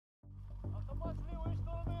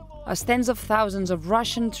As tens of thousands of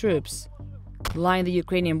Russian troops line the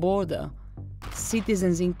Ukrainian border,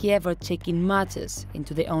 citizens in Kyiv are taking matters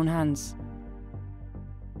into their own hands.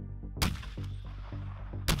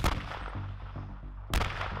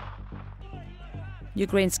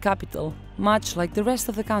 Ukraine's capital, much like the rest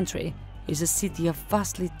of the country, is a city of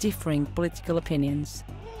vastly differing political opinions.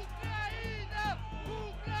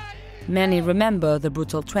 Many remember the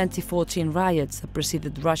brutal 2014 riots that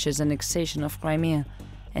preceded Russia's annexation of Crimea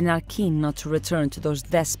and are keen not to return to those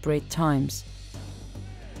desperate times.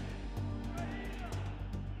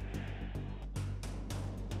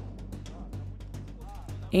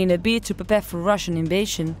 In a bid to prepare for Russian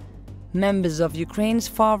invasion, members of Ukraine's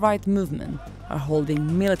far-right movement are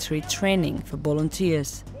holding military training for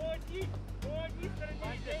volunteers.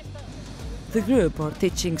 The group are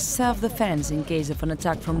teaching self-defense in case of an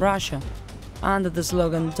attack from Russia, under the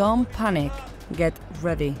slogan "Don't panic, get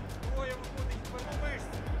ready."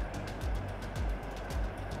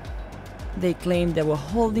 They claim they were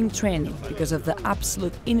holding training because of the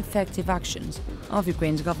absolute ineffective actions of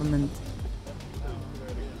Ukraine's government.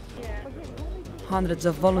 Hundreds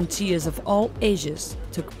of volunteers of all ages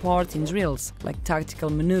took part in drills like tactical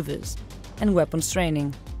maneuvers and weapons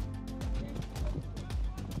training.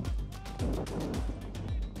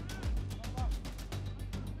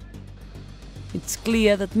 It's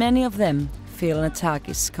clear that many of them feel an attack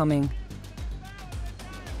is coming.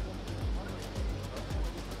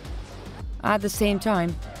 At the same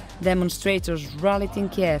time, demonstrators rallied in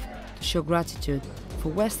Kyiv to show gratitude for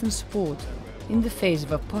Western support in the face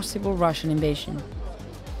of a possible Russian invasion.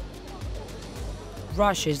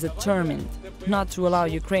 Russia is determined not to allow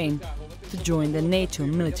Ukraine to join the NATO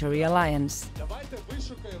military alliance.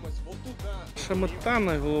 Наша мета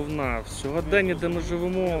найголовна в сьогоденні, де ми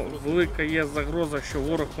живемо, велика є загроза, що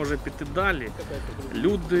ворог може піти далі.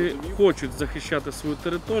 Люди хочуть захищати свою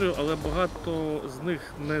територію, але багато з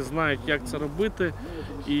них не знають, як це робити,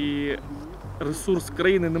 і ресурс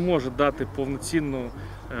країни не може дати повноцінно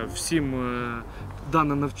всім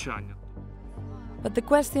дане навчання. But the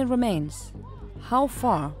question remains, how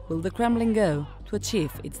far will the Kremlin go to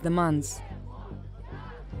achieve its demands?